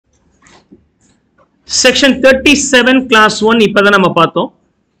Section 37 class 1 இப்பதான் நம்ம பார்த்தோம்.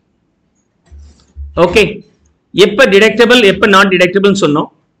 Okay. எப்ப deductible, எப்ப not deductible சொன்னோம்.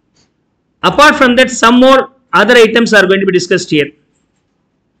 Apart from that, some more other items are going to be discussed here.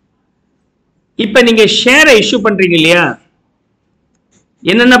 இப்ப நீங்க share issue பண்றீங்க இல்லையா?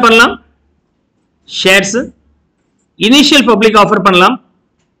 என்னென்ன பண்ணலாம்? Shares, initial public offer பண்ணலாம்,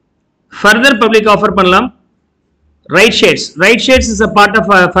 further public offer பண்ணலாம், right shares. Right shares is a part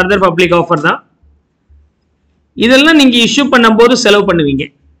of a further public offer தான். இதெல்லாம் நீங்க இஷ்யூ பண்ணும்போது செலவு பண்ணுவீங்க.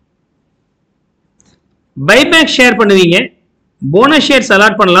 பைபேக் ஷேர் பண்ணுவீங்க, போனஸ் ஷேர்ஸ்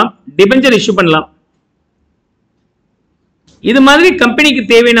அலாட் பண்ணலாம், டிபெஞ்சர் இஷ்யூ பண்ணலாம். இது மாதிரி கம்பெனிக்கு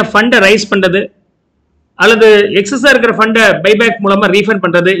தேவையான ஃபண்டை ரைஸ் பண்றது அல்லது எக்ஸஸா இருக்கிற ஃபண்டை பைபேக் மூலமா ரீஃபண்ட்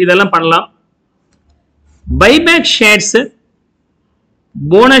பண்றது இதெல்லாம் பண்ணலாம். Buyback shares,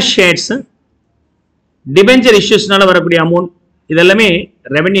 bonus shares, debenture இஷ்யூஸ்னால வரக்கூடிய அமௌண்ட் இதெல்லாமே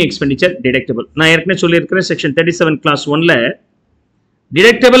ரெவென்யூ எக்ஸ்பெண்டிச்சர் டிடக்டபிள். நான் ஏற்கனவே சொல்லியிருக்கிறேன் செக்ஷன் 37 கிளாஸ் 1ல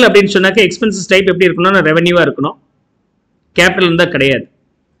டிடக்டபிள் அப்படின்னு சொன்னாக்க எக்ஸ்பென்சஸ் டைப் எப்படி இருக்கணும்னா ரெவென்யூவா இருக்கணும், கேபிட்டல் இருந்தா கிடையாது.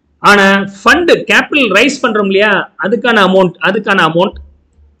 ஆனா ஃபண்ட் கேபிட்டல் ரைஸ் பண்றோம் இல்லையா, அதுக்கான amount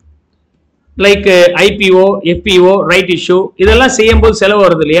like IPO, எஃபிஓ, right issue இதெல்லாம் செய்யும் போது செலவு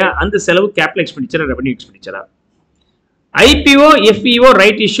வருது இல்லையா, அந்த செலவு capital expenditure, revenue எக்ஸ்பெண்டிச்சரா. IPO, FeO,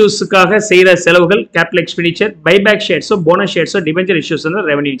 right இஷ்யூஸ்க்காக செய்யற செலவுகள் capital expenditure, buyback ஷேர்ஸோ, bonus ஷேர்ஸோ, debenture issues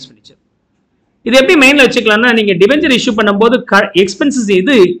revenue expenditure. இது எப்படி மைண்ட்ல வச்சுக்கலாம்னா, நீங்க டிபெஞ்சர் இஷ்யூ பண்ணும்போது எக்ஸ்பென்சஸ்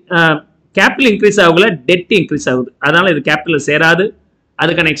இது கேபிட்டல் இன்க்ரீஸ் ஆகல, டெட் இன்க்ரீஸ் ஆகுது, அதனால இது கேபிட்டல் சேராது,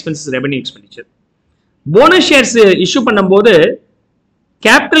 அதுக்கான expenses revenue expenditure. Bonus shares issue பண்ணும்போது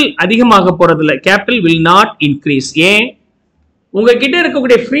கேபிட்டல் அதிகமாக போறது இல்லை, கேபிட்டல் வில் நாட் இன்க்ரீஸ். ஏன்? உங்ககிட்ட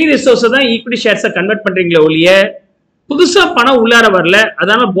இருக்கக்கூடிய ஃப்ரீ ரிசோர்ஸை தான் ஈக்விட்டி ஷேர்ஸை கன்வெர்ட் பண்றீங்களே ஒழிய புதுசா பணம் உள்ளார வரல,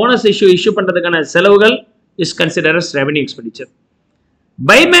 அதனால போனஸ் இஷ்யூ பண்றதுக்கான செலவுகள் is consider as revenue expenditure.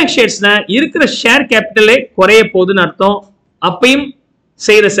 Buyback ஷேர்ஸ்னா இருக்கிற ஷேர் கேபிட்டலே குறைய போகுதுன்னு அர்த்தம், அப்பையும்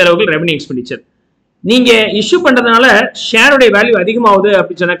செய்யற செலவுகள் ரெவென்யூ எக்ஸ்பெண்டிச்சர். நீங்க இஷ்யூ பண்றதுனால ஷேரோட வேல்யூ அதிகமாகுது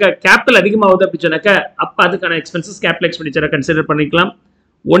அப்படின்னு சொன்னாக்க, கேபிட்டல் அதிகமாகுது அப்படின்னு சொன்னாக்க, அப்ப அதுக்கான எக்ஸ்பென்சஸ் கேபிட்டல் எக்ஸ்பெண்டிச்சரை கன்சிடர் பண்ணிக்கலாம்.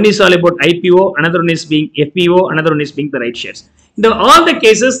 One is all about IPO, another one is being FPO, another one is being the right shares. In all the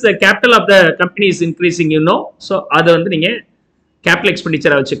cases, the capital of the company is increasing, you know. So, அது வந்து நீங்க capital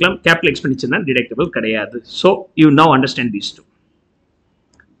expenditure வச்சுக்கலாம். Capital expenditure தான் deductible கிடையாது. So, you now understand these two.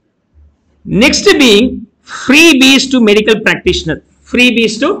 Next being freebies to medical practitioner.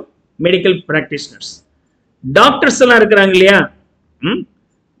 Freebies to medical practitioners. Doctors எல்லாம் இருக்கிறாங்க இல்லையா?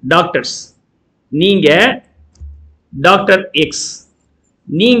 Doctors. நீங்க டாக்டர் எக்ஸ்,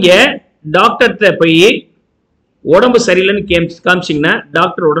 நீங்க டாக்டர்கிட்ட போய் உடம்பு சரியில்லைன்னு காமிச்சிங்கன்னா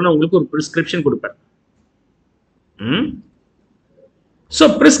டாக்டர் உடனே உங்களுக்கு ஒரு பிரிஸ்கிரிப்ஷன் கொடுப்பார். சோ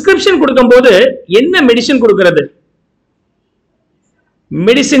பிரிஸ்கிரிப்ஷன் கொடுக்கும்போது என்ன மெடிசன் கொடுக்கிறது?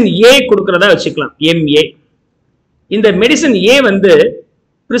 மெடிசன் ஏ கொடுக்கிறதா வச்சுக்கலாம், எம்ஏ. இந்த மெடிசன் ஏ வந்து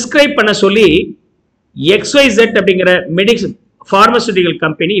பிரிஸ்கிரைப் பண்ண சொல்லி XYZ அப்படிங்கிற மெடிசன் பார்மசூட்டிக்கல்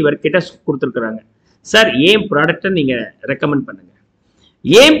கம்பெனி இவர்கிட்ட கொடுத்துருக்குறாங்க. சார் ஏன் ப்ராடக்டை நீங்க ரெக்கமெண்ட் பண்ணுங்க,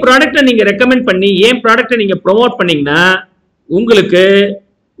 ஏன் ப்ராடக்டை நீங்க ரெக்கமெண்ட் பண்ணி ஏன் ப்ராடக்டை நீங்க ப்ரொமோட் பண்ணீங்கன்னா உங்களுக்கு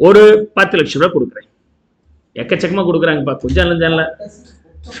ஒரு 10 லட்சம் ரூபாய் கொடுக்குறேன். எக்கச்சக்கமா கொடுக்குறாங்கப்பா, கொஞ்சம் இல்ல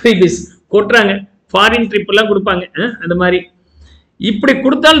ஃப்ரீபிஸ் கொட்டுறாங்க, ஃபாரின் ட்ரிப் எல்லாம் கொடுப்பாங்க. அந்த மாதிரி இப்படி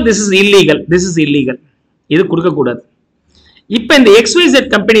கொடுத்தால் திஸ் இஸ் இல்லீகல், இது கொடுக்க கூடாது. இப்ப இந்த XYZ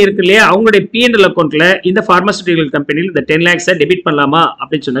கம்பெனி இருக்கு இல்லையா, அவங்களுடைய P&L அக்கௌண்ட்ல இந்த பார்மசூட்டிக்கல் கம்பெனியில் இந்த 10 lakhs டெபிட் பண்ணலாமா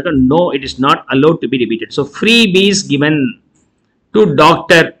அப்படின்னு சொன்னாக்க, no, it is not allowed to be debited. So freebies given to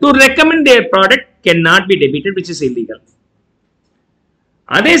doctor to recommend their product cannot be debited, which is illegal.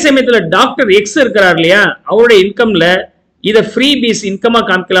 அதே சமயத்துல டாக்டர் எக்ஸ் இருக்கிறார் இல்லையா, அவருடைய இன்கம்ல இத ஃப்ரீபீஸ் இன்கமா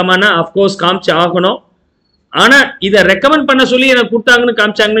காமிக்கலாமான்னா அஃப்கோர்ஸ் காமிச்சு ஆகணும். ஆனா இதை ரெக்கமெண்ட் பண்ண சொல்லி எனக்கு கொடுத்தாங்கன்னு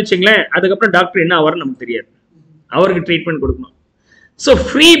காமிச்சாங்கன்னு வச்சுங்களேன், அதுக்கப்புறம் டாக்டர் என்ன ஆவார்னு நமக்கு தெரியாது, அவருக்கு ட்ரீட்மெண்ட் கொடுக்கணும். So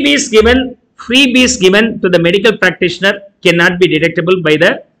freebies given to the medical practitioner cannot be deductible by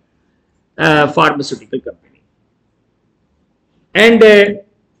the pharmaceutical company. And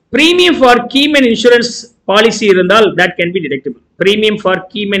premium for keyman insurance policy இருந்தால் that can be deductible. Premium for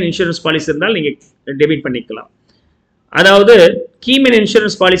keyman insurance policy இருந்தால் நீங்க debit பண்ணிக்கலாம். அதாவது keyman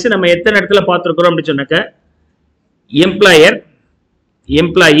insurance policy நம்ம எத்தனை இடத்துல பார்த்துருக்கிறோம் அப்படின்னு சொன்னாக்க, எம்ப்ளாயர்,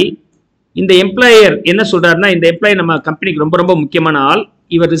 எம்ப்ளாயி. இந்த எம்ப்ளாயர் என்ன சொல்றாருன்னா, இந்த எம்ப்ளாயி நம்ம கம்பெனிக்கு ரொம்ப ரொம்ப முக்கியமான ஆள்,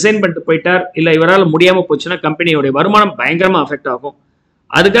 இவர் ரிசைன் பண்ணிட்டு போயிட்டார், இல்ல இவரால் முடியாம போச்சுன்னா கம்பெனியோட வருமானம் பயங்கரமா அஃபெக்ட் ஆகும்.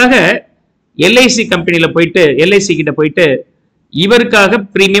 அதுக்காக எல்ஐசி கம்பெனியில போயிட்டு, எல்ஐசி கிட்ட போயிட்டு இவருக்காக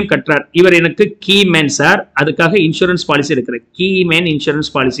பிரீமியம் கட்டுறார். இவர் எனக்கு கீமேன் சார், அதுக்காக இன்சூரன்ஸ் பாலிசி எடுக்கிறேன், கீமேன்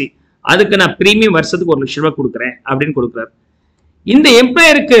இன்சூரன்ஸ் பாலிசி, அதுக்கு நான் பிரீமியம் வருஷத்துக்கு 1 லட்சம் ரூபாய் கொடுக்குறேன் அப்படின்னு கொடுக்குறாரு. இந்த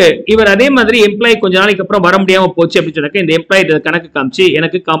எம்ப்ளாயருக்கு இவர் அதே மாதிரி எம்ப்ளாயி கொஞ்ச நாளைக்கு அப்புறம் வர முடியாம போச்சு அப்படின்னு சொன்னாக்க இந்த எம்ப்ளாயி கணக்கு காமிச்சு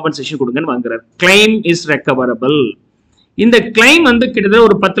எனக்கு காம்பன்சேஷன் கொடுங்கன்னு வாங்குறாரு. Claim is recoverable. இந்த கிளைம் வந்து கிட்டத்தட்ட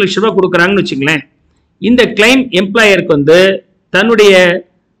ஒரு 10 லட்சம் ரூபாய் கொடுக்குறாங்கன்னு வச்சுங்களேன். இந்த கிளைம் எம்ப்ளாயருக்கு வந்து தன்னுடைய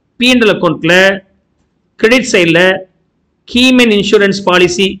P&L அக்கௌண்ட்ல கிரெடிட் சைடில் கீமன் இன்சூரன்ஸ்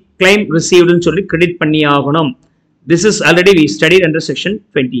பாலிசி கிளைம் ரிசீவ்டுன்னு சொல்லி கிரெடிட் பண்ணி ஆகணும். This is already we studied under section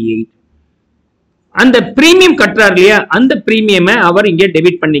 28. அந்த பிரீமியம் கட்டுறாரு இல்லையா, அந்த பிரீமியமை அவர் இங்கே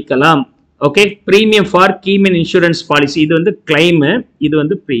டெபிட் பண்ணிக்கலாம். Okay, premium for கீமன் insurance policy, இது வந்து கிளைம், இது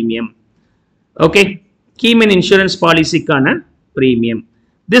வந்து premium. Okay, கீமன் insurance பாலிசிக்கான premium.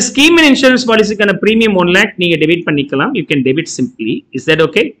 This கீமன் insurance பாலிசிக்கான premium 1 lakh நீங்க டெபிட் பண்ணிக்கலாம். You can debit simply. Is that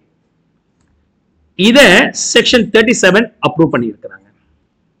okay? இத செக்ஷன் 37 அப்ரூவ் பண்ணியிருக்கிறாங்க.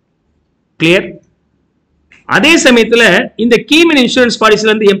 கிளியர்? அதே சமயத்துல இந்த கீமன் இன்சூரன்ஸ் பாலிசில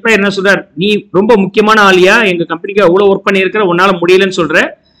இருந்து எம்ப்ளாயர் என்ன சொல்றார், நீ ரொம்ப முக்கியமான ஆளியா, எங்க கம்பெனிக்கு அவ்வளவு ஒர்க் பண்ணியிருக்கிற, உன்னால முடியலன்னு சொல்ற,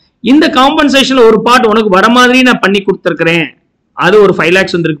 இந்த காம்பன்சேஷன்ல ஒரு பார்ட் உனக்கு வர மாதிரி நான் பண்ணி கொடுத்துருக்கிறேன், அது ஒரு 5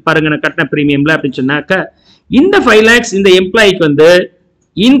 lakhs வந்துருக்கு பாருங்க நான் கட்டின பிரீமியம்ல அப்படின்னு சொன்னாக்க, இந்த 5 lakhs இந்த எம்ப்ளாய்க்கு வந்து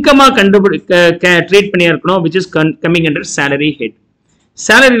இன்கமா ட்ரீட் பண்ணியா இருக்கணும், which is coming under salary head.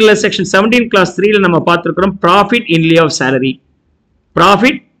 Salary section 17 class 3 நம்ம பார்த்திருக்கிறோம் profit in lieu of salary.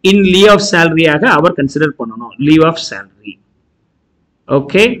 Profit in lieu of salary ஆக அவர் கன்சிடர் பண்ணணும். lieu of salary.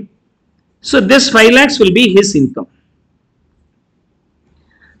 Okay. So this 5 lakhs will be his income.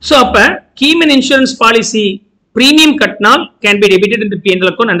 So அப்ப Keyman insurance policy premium கட்டினால் can be debited in the P&L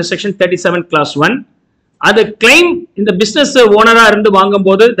account under section 37 class 1. அது claim இந்த business ஓனரா இருந்து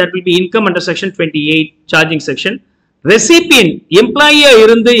வாங்கும்போது that will be income under section 28 charging section. Recipient employee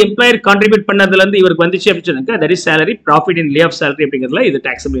இருந்து employer contribute பண்ணதுல இருந்து இவருக்கு வந்துச்சு அப்படி சொன்னாக்க that is salary, profit in lieu of salary அப்படிங்கிறதுல இது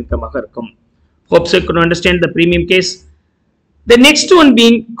taxable income ஆக இருக்கும். Hope so you can understand the premium case. The next one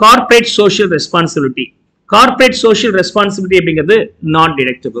being corporate social responsibility. Corporate social responsibility அப்படிங்கிறது not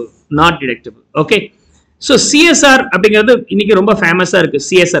deductible. Okay. So CSR அப்படிங்கிறது இன்னைக்கு ரொம்ப ஃபேமஸா இருக்கு.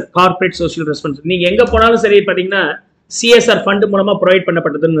 CSR corporate social responsibility. நீங்க எங்க போனாலும் சரி பாத்தீங்கன்னா CSR ஃபண்ட் மூலமா ப்ரொவைட்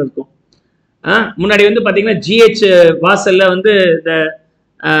பண்ணப்பட்டதுன்னு இருக்கும். முன்னாடி வந்து பாத்தீங்கன்னா GH வாசல்ல வந்து இந்த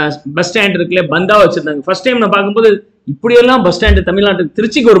பஸ் ஸ்டாண்ட் இருக்குல்ல பந்தா வச்சிருந்தாங்க. ஃபர்ஸ்ட் டைம் நான் பார்க்கும்போது இப்படியெல்லாம் பஸ் ஸ்டாண்ட் தமிழ்நாட்டுக்கு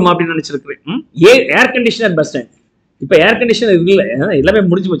திருச்சிக்கு வருமா அப்படின்னு நினைச்சிருக்கிறேன். Air conditioner bus stand. இப்ப ஏர் கண்டிஷனர் இல்லை, எல்லாமே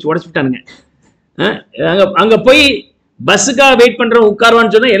முடிஞ்சு போச்சு, உடச்சு விட்டானுங்க. அங்க போய் பஸ்ஸுக்காக வெயிட் பண்றவங்க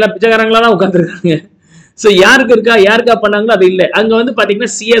உட்காருவான்னு சொன்னா எல்லா பிச்சைக்காரங்களா தான் உட்காந்துருக்காங்க. ஸோ யாருக்கா பண்ணாங்களோ அது இல்லை. அங்க வந்து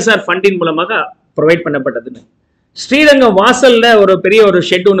பாத்தீங்கன்னா CSR ஃபண்டின் மூலமாக ப்ரொவைட் பண்ணப்பட்டதுன்னு. ஸ்ரீரங்கம் வாசல்ல ஒரு பெரிய ஒரு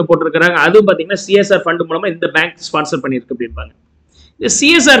ஷெட் ஒன்று போட்டிருக்கிறாங்க. அதுவும் பாத்தீங்கன்னா CSR ஃபண்ட் மூலமா இந்த பேங்க் ஸ்பான்சர் பண்ணிருக்கு அப்படின்பாங்க. இந்த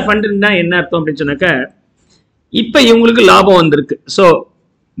CSR ஃபண்டுன்னா என்ன அர்த்தம் அப்படின்னு சொன்னாக்க, இப்ப இவங்களுக்கு லாபம் வந்திருக்கு. ஸோ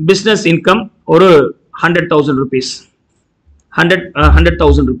பிசினஸ் இன்கம் ஒரு 100,000 rupees,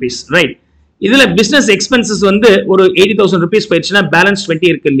 100,000 rupees, ரைட். இதுல பிசினஸ் எக்ஸ்பென்சஸ் வந்து ஒரு 80,000 rupees போயிடுச்சுன்னா பேலன்ஸ்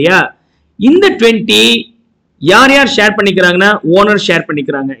 20 இருக்கு இல்லையா. இந்த 20 யார் யார் ஷேர் பண்ணிக்கிறாங்கன்னா ஓனர் ஷேர்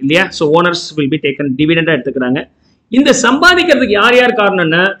பண்ணிக்கிறாங்க இல்லையா. So owners will be taken டிவிடெண்டா எடுத்துக்கிறாங்க. இந்த சம்பாதிக்கிறதுக்கு யார் யார்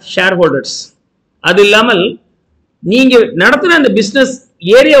காரணம்னா ஷேர் ஹோல்டர்ஸ். அது இல்லாமல் நீங்க நடத்துற அந்த பிசினஸ்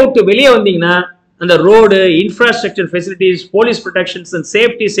ஏரியா விட்டு வெளியே வந்தீங்கன்னா அந்த road, infrastructure facilities, police protections and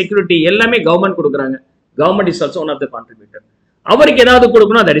safety, security எல்லாமே கவர்மெண்ட் கொடுக்குறாங்க. Government is also one of the contributor. அவருக்கு ஏதாவது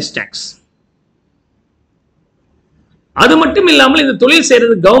கொடுக்கணும், தட் இஸ் டாக்ஸ். அது மட்டும் இல்லாமல் இந்த தொழில்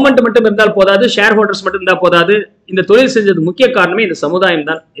செய்யறது கவர்மெண்ட் மட்டும் இருந்தால் போதாது, ஷேர் ஹோல்டர்ஸ் மட்டும் இருந்தால் போதாது. இந்த தொழில் செஞ்சது முக்கிய காரணமே இந்த சமுதாயம்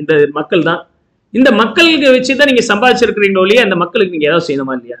தான், இந்த மக்கள் தான். இந்த மக்களுக்கு வச்சுதான் நீங்க சம்பாதிச்சிருக்கிறீங்களோ இல்லையா, அந்த மக்களுக்கு நீங்க ஏதாவது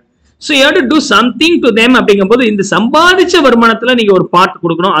செய்யணுமா இல்லையா. So you have to do something to them. அப்படிங்கும்போது இந்த சம்பாதிச்ச வருமானத்துல நீங்க ஒரு பார்ட்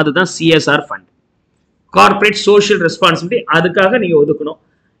கொடுக்கணும். அதுதான் CSR fund, corporate social responsibility. அதுக்காக நீங்க ஒதுக்கணும்.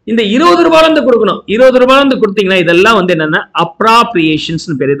 இந்த 20 ரூபாயில இருந்து கொடுக்கணும். 20 ரூபாயில இருந்து கொடுத்தீங்கன்னா இதெல்லாம் வந்து என்னன்னா அப்ராப்ரியேஷன்ஸ்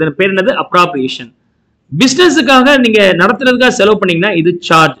பேர். இதன் பேர் என்னது? அப்ராப்ரியேஷன். பிசினஸுக்காக நீங்க நடத்துறதுக்காக செலவு பண்ணீங்கன்னா இது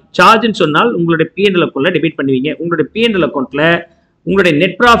சார்ஜ்னு சொன்னால் உங்களுடைய P&L அக்கௌண்ட்ல டெபிட் பண்ணுவீங்க. உங்களுடைய P&L அக்கௌண்ட்ல உங்களுடைய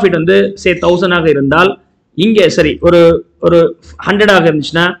நெட் ப்ராஃபிட் வந்து 1000 ஆக இருந்தால் இங்க சரி ஒரு 100 ஆக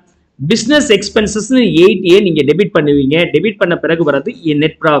இருந்துச்சுன்னா பிசினஸ் எக்ஸ்பென்சஸ் 8A நீங்க டெபிட் பண்ணுவீங்க. டெபிட் பண்ண பிறகு வரது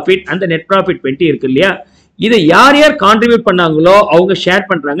நெட் ப்ராஃபிட். அந்த நெட் ப்ராஃபிட் 20 இருக்கு இல்லையா, இதை யார் யார் கான்ட்ரிபியூட் பண்ணாங்களோ அவங்க ஷேர்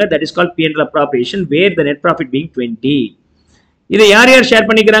பண்றாங்க. That is called P&L appropriation, where the net profit being 20. இதை யார் யார் ஷேர்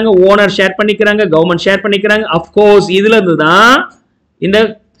பண்ணிக்கிறாங்க? ஓனர் ஷேர் பண்ணிக்கிறாங்க, கவர்மெண்ட் ஷேர் பண்ணிக்கிறாங்க. அப்கோர்ஸ் இதுல இருந்து தான் இந்த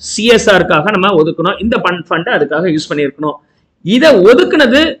CSRக்காக நம்ம ஒதுக்கணும். இந்த ஃபண்ட் அதுக்காக யூஸ் பண்ணியிருக்கணும். இதை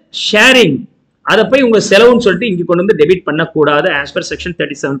ஒதுக்குனது ஷேரிங். அதை போய் உங்க செலவுன்னு சொல்லிட்டு இங்க கொண்டு வந்து டெபிட் பண்ணக்கூடாது. As per section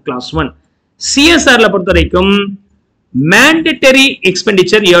 37 class 1. CSRல பொறுத்த வரைக்கும் mandatory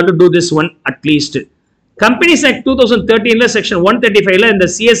expenditure you have to do this one at least. Companies Act 2013ல section 135ல இந்த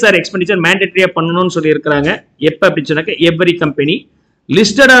CSR எக்ஸ்பெண்டிச்சர் மேண்டேட்டரியா பண்ணணும்னு சொல்லி இருக்கிறாங்க. எப்ப அப்படின்னு சொன்னாக்க எவ்ரி கம்பெனி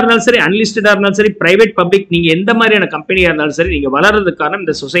லிஸ்டடா இருந்தாலும் சரி, அன்லிஸ்டடா இருந்தாலும் சரி, பிரைவேட் பப்ளிக், நீங்க எந்த மாதிரியான கம்பெனியா இருந்தாலும் சரி, நீங்க வளர்றதுக்கான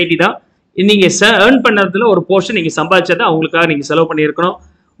இந்த சொசைட்டி தான். நீங்க ஏர்ன் பண்ணதுல ஒரு போர்ஷன் நீங்க சம்பாதிச்சதை அவங்களுக்காக நீங்க செலவு பண்ணியிருக்கணும்.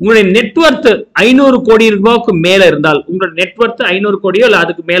 உங்களுடைய நெட்வொர்த் 500 கோடி ரூபாய்க்கு மேல இருந்தால், உங்களோட நெட்வொர்த் 500 கோடியோ இல்ல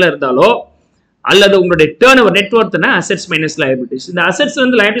அதுக்கு மேல இருந்தாலோ, அல்லது உங்களுடைய turn over, நெட்வொர்த்னா assets minus liabilities. இந்த அசெட்ஸ்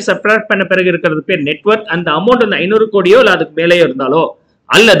வந்து லயபிலிட்டி சப்ட்ராக்ட் பண்ண பிறகு இருக்கிறது பேர் நெட்வொர்த். அந்த அமௌண்ட் வந்து 500 கோடியோ இல்ல அதுக்கு மேலேயோ இருந்தாலோ,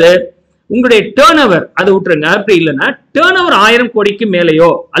 அல்லது உங்களுடைய டேர்ன் ஓவர் அதை விட்டுருங்க, அப்படி இல்லைன்னா டேர்ன் ஓவர் 1000 கோடிக்கு மேலேயோ,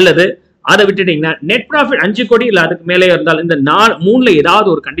 அல்லது அதை விட்டுட்டீங்கன்னா நெட் ப்ராஃபிட் 5 கோடி இல்ல அதுக்கு மேலேயோ இருந்தால், இந்த மூணுல ஏதாவது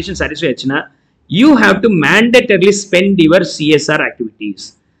ஒரு கண்டிஷன் சாட்டிஸ்ஃபை ஆச்சுன்னா you have to மேண்டேட்டரிலி spend your CSR activities.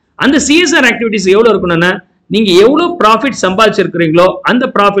 அந்த சிஎஸ்ஆர் ஆக்டிவிட்டிஸ் எவ்வளவு இருக்கணும்னா, நீங்க எவ்வளவு ப்ராஃபிட் சம்பாதிச்சிருக்கிறீங்களோ அந்த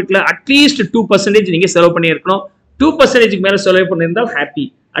ப்ராஃபிட்ல அட்லீஸ்ட் 2% நீங்க செலவு பண்ணி இருக்கணும். 2% மேல செலவு பண்ணியிருந்தால் ஹாப்பி.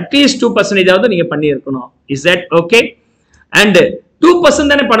 அட்லீஸ்ட் 2% நீங்க பண்ணி இருக்கணும். Is that okay? அண்ட்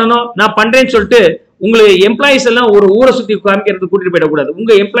 2% தானே பண்ணணும். நான் பண்றேன்னு சொல்லிட்டு உங்களுக்கு எம்ப்ளாயிஸ் எல்லாம் ஒரு ஊரை சுத்தி காமிக்கிறது கூட்டிட்டு போயிடக்கூடாது.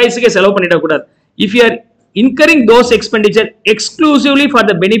 உங்க எம்ப்ளாயிஸுக்கே செலவு பண்ணிடக்கூடாது. If you are incurring those expenditure exclusively for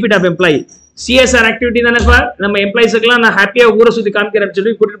the benefit of employee, CSR activity தானே நம்ம எம்ப்ளாயிஸுக்கெல்லாம் நான் ஹாப்பியா ஊரை சுத்தி காமிக்கிறேன்னு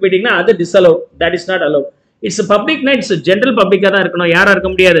சொல்லி கூட்டிட்டு போயிட்டீங்கன்னா அது disallow. That is not allow. It's பப்ளிக்னா it's general பப்ளிக்கா தான் இருக்கணும். யாரா இருக்க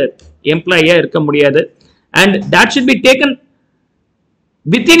முடியாது? எம்ப்ளாயியா இருக்க முடியாது. And that should be taken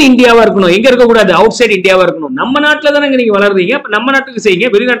within இந்தியாவா இருக்கணும். எங்க இருக்கக்கூடாது? அவுட் சைட் இந்தியாவா இருக்கணும். நம்ம நாட்டில் தானே நீங்க வளர்றீங்க, நம்ம நாட்டுக்கு செய்யுங்க.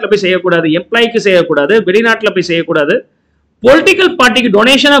 வெளிநாட்டில் போய் செய்யக்கூடாது. எம்ப்ளாய்க்கு செய்யக்கூடாது, வெளிநாட்டில் போய் செய்யக்கூடாது. பொலிட்டிக்கல் பார்ட்டிக்கு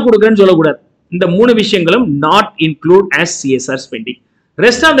டொனேஷனா கொடுக்குறேன்னு சொல்லக்கூடாது. இந்த 3 விஷயங்களும் not include as CSR spending.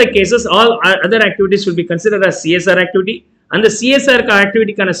 Rest of the cases, all other activities will be considered as CSR activity. And the CSR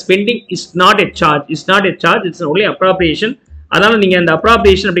activity kind of spending is not a charge. It's not a charge. It's only appropriation. அதனால நீங்க அந்த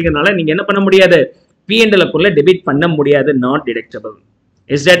appropriation அப்படிங்கறதுனால நீங்க என்ன பண்ண முடியாது? P&L குள்ள debit பண்ண முடியாது. Not deductible.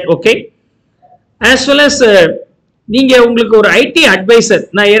 Is that okay? As well as நீங்க உங்களுக்கு ஒரு IT அட்வைசர்,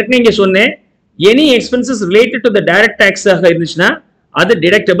 நான் ஏற்கனவே இங்க சொன்னேன், any expenses related to the direct tax ஆக இருந்துச்சுன்னா அது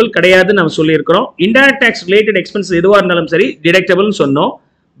டிடக்டபிள் கிடையாது நம்ம சொல்லியிருக்கிறோம். இன்டைரக்ட் டாக்ஸ் ரிலேட்டட் எக்ஸ்பென்சஸ் எதுவாக இருந்தாலும் சரி டிடக்டபிள்னு சொன்னோம்.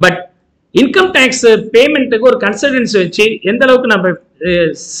 பட் இன்கம் டாக்ஸ் பேமெண்ட்டுக்கு ஒரு கன்சல்டன்சி வச்சு எந்த அளவுக்கு நம்ம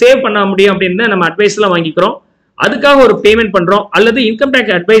சேவ் பண்ண முடியும் அப்படின்னு நம்ம அட்வைஸ்லாம் வாங்கிக்கிறோம். அதுக்காக ஒரு பேமெண்ட் பண்றோம். அல்லது income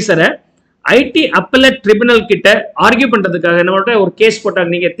tax அட்வைசரை ID appellate tribunal கிட்ட ஆர்கியூ பண்றதுக்காக நம்மகிட்ட ஒரு கேஸ் போட்டாங்க,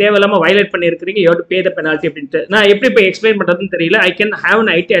 நீங்க தேவையில்லாம வயலேட் பண்ணிருக்கீங்க, you have to pay the penalty அப்படின்ட்டு. நான் எப்படி போய் எக்ஸ்பிளைன் பண்றதுன்னு தெரியல. I can have an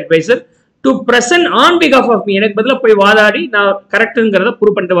ID advisor to present on because of of me. எனக்கு பதிலாக போய் வாதாடி நான் கரெக்டுங்கிறத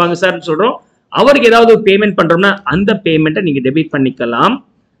ப்ரூவ் பண்ணிட்டு வாங்க சார்னு சொல்றோம். அவருக்கு ஏதாவது ஒரு பேமெண்ட் பண்றோம்னா அந்த பேமெண்ட்டை நீங்க டெபிட் பண்ணிக்கலாம்.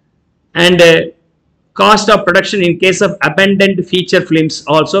 And cost of production in case of abundant feature films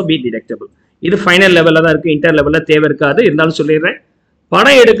also be deductible. இது ஃபைனல் லெவலில் தான் இருக்கு, இன்டர் லெவலில் தேவை இருக்காது. இருந்தாலும் சொல்லிடுறேன்,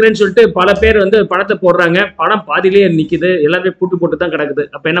 படம் எடுக்கிறேன்னு சொல்லிட்டு பல பேர் வந்து படத்தை போடுறாங்க, படம் பாதியிலேயே நிற்குது, எல்லாமே போட்டு தான் கிடக்குது.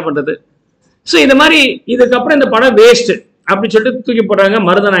 அப்போ என்ன பண்றது? ஸோ இந்த மாதிரி இதுக்கப்புறம் இந்த படம் வேஸ்ட் அப்படின்னு சொல்லிட்டு தூக்கி போடுறாங்க,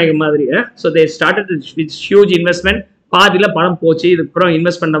 மருதநாயகம் மாதிரி. So they started with huge investment. பாதியில் படம் போச்சு, இதுக்கப்புறம்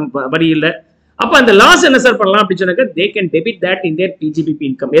இன்வெஸ்ட் பண்ண வழி இல்லை. அப்போ அந்த லாஸ் என்ன சார் பண்ணலாம் அப்படின்னு சொன்னாக்க, they can debit that in there PGBP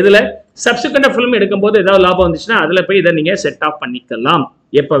income. இதில் சப்சிக்வெண்டாக ஃபிலிம் எடுக்கும்போது ஏதாவது லாபம் வந்துச்சுன்னா அதில் போய் இதை நீங்கள் செட் ஆஃப் பண்ணிக்கலாம்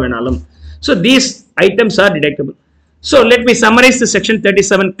எப்போ வேணாலும். So these items R deductible. So let me summarize the section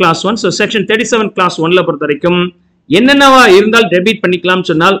 37 class 1. So section 37 class 1ல பொறுத்த வரைக்கும் என்னென்னவா இருந்தால் டெபிட் பண்ணிக்கலாம்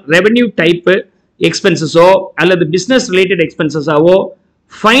சொன்னால், ரெவென்யூ டைப் எக்ஸ்பென்சஸோ அல்லது business related எக்ஸ்பென்சஸாவோ,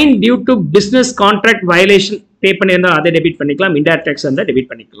 fine due to business contract violation பே பண்ணியிருந்தால் அதை டெபிட் பண்ணிக்கலாம், இன்டைரக்ட் டாக்ஸ் இருந்தால் டெபிட்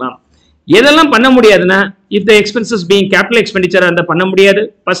பண்ணிக்கலாம். எதெல்லாம் பண்ண முடியாதுன்னா, if the expenses being capital எக்ஸ்பெண்டிச்சரா இருந்தால் பண்ண முடியாது,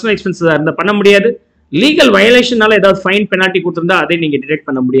 பர்சனல் எக்ஸ்பென்சஸா இருந்தால் பண்ண முடியாது, லீகல் வயலேஷனால ஏதாவது ஃபைன் பெனால்ட்டி கொடுத்திருந்தா அதை நீங்க டிடெக்ட்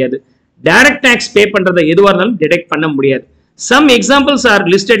பண்ண முடியாது. டைரக்ட் டாக்ஸ் பே பண்றதை எதுவாக இருந்தாலும் டிடெக்ட் பண்ண முடியாது. Some examples R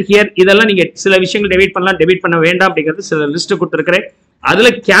listed here. இதெல்லாம் நீங்க சில விஷயங்கள் டெபிட் பண்ணலாம், டெபிட் பண்ண வேண்டாம் அப்படிங்கிறது சில லிஸ்ட் கொடுத்துருக்கிறேன். அதுல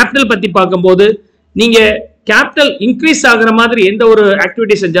கேபிட்டல் பத்தி பார்க்கும்போது, நீங்க கேபிட்டல் இன்க்ரீஸ் ஆகுற மாதிரி எந்த ஒரு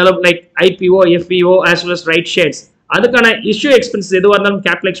ஆக்டிவிட்டி செஞ்சாலும், like IPO, FPO as well as right shares, அதுக்கான இஷ்யூ எக்ஸ்பென்சஸ் எதுவாக இருந்தாலும்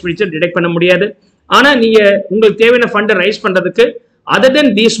கேபிட்டல் எக்ஸ்பெண்டிச்சர் டிடெக்ட் பண்ண முடியாது. ஆனா நீங்க உங்களுக்கு தேவையான ஃபண்டை ரைஸ் பண்றதுக்கு other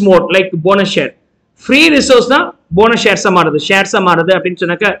then these mode like bonus share, free resource தான் போனஸ் ஷேர்ஸா மாறுது அப்படின்னு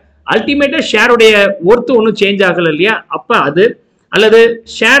சொன்னாக்க, அல்டிமேட்டா ஷேருடைய ஒர்த்து ஒன்றும் சேஞ்ச் ஆகல இல்லையா? அப்ப அது, அல்லது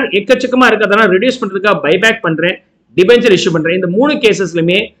ஷேர் எக்கச்சக்கமா இருக்கிறதுனால ரெடியூஸ் பண்றதுக்காக பைபேக் பண்றேன், டிபெஞ்சர் இஷ்யூ பண்றேன். இந்த 3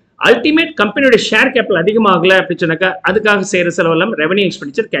 கேசஸ்லுமே அல்டிமேட் கம்பெனியோட ஷேர் கேபிட்டல் அதிகமாகல அப்படின்னு சொன்னாக்கா அதுக்காக செய்யற செலவெல்லாம் revenue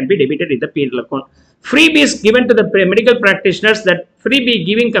expenditure can be debited in the P&L account. Freebies given to the medical practitioners, that freebie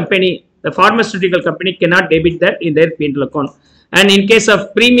giving company, the pharmaceutical company cannot debit that in their P&L account. And in case of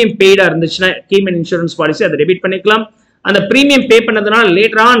premium paid இருந்துச்சுன்னா கீமன் insurance policy அதை debit பண்ணிக்கலாம். அந்த premium பே பண்ணதுனால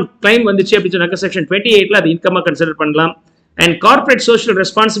later on claim வந்துச்சு அப்படின்னு சொன்னாக்க section 28ல அது இன்கமா consider பண்ணலாம். அண்ட் கார்பரேட் சோஷியல்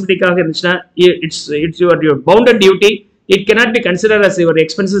ரெஸ்பான்சிபிலிட்டிக்காக இருந்துச்சுன்னா it's your bounded duty, it cannot be consider as your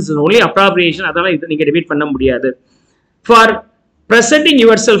expenses only appropriation. அதனால இதை நீங்க டெபிட் பண்ண முடியாது. For presenting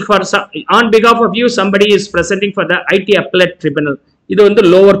yourself for on behalf of you, somebody is presenting for the IT appellate tribunal. இது வந்து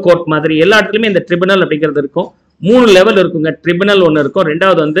lower court மாதிரி எல்லா இடத்துலயுமே இந்த ட்ரிபுனல் அப்படிங்கிறது இருக்கும். 3 லெவல் இருக்குங்க. ட்ரிபுனல் ஒன்று இருக்கும்,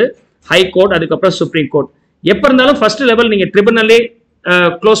 ரெண்டாவது வந்து ஹை கோர்ட், அதுக்கப்புறம் சுப்ரீம் கோர்ட். எப்ப இருந்தாலும் ஃபர்ஸ்ட் லெவல் நீங்க ட்ரிபுனலே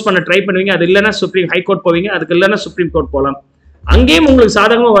க்ளோஸ் பண்ண ட்ரை பண்ணுவீங்க. அது இல்லைன்னா சுப்ரீம் ஹை கோர்ட் போவீங்க, அதுக்கு இல்லைன்னா சுப்ரீம் கோர்ட் போகலாம். அங்கேயும் உங்களுக்கு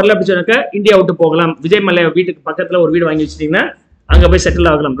சாதகமா வரல அப்படின்னு சொன்னாக்க இந்தியா விட்டு போகலாம். விஜய் மல்லையா வீட்டுக்கு பக்கத்துல ஒரு வீடு வாங்கி வச்சிட்டீங்கன்னா அங்க போய் செட்டில்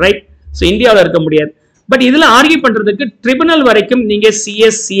ஆகலாம், ரைட்? ஸோ இந்தியாவில் இருக்க முடியாது. பட் இதுல ஆர்கியூ பண்றதுக்கு ட்ரிபுனல் வரைக்கும் நீங்க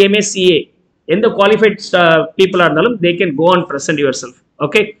சிஎஸ், சிஎம்ஏ, சிஏ எந்த குவாலிஃபைட் பீப்புளா இருந்தாலும் they can go and present your self.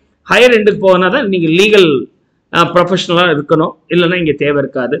 Okay, higher எண்டுக்கு போனா தான் நீங்க லீகல் ப்ரொஃபஷனலா இருக்கணும், இல்லைன்னா இங்க தேவை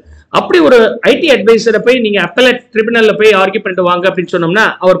இருக்காது. அப்படி ஒரு ஐடி அட்வைசரை போய் நீங்க அப்பலட் ட்ரிபுனல்ல போய் ஆர்கியூ பண்ணிட்டு வாங்க அப்படின்னு சொன்னோம்னா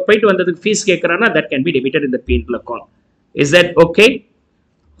அவர் போயிட்டு வந்ததுக்கு fees கேட்கறான்னா that can be debited in the penal account. Is that okay?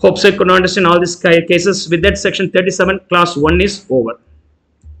 Hope so you could understand all these cases. With that, section 37 class 1 is over.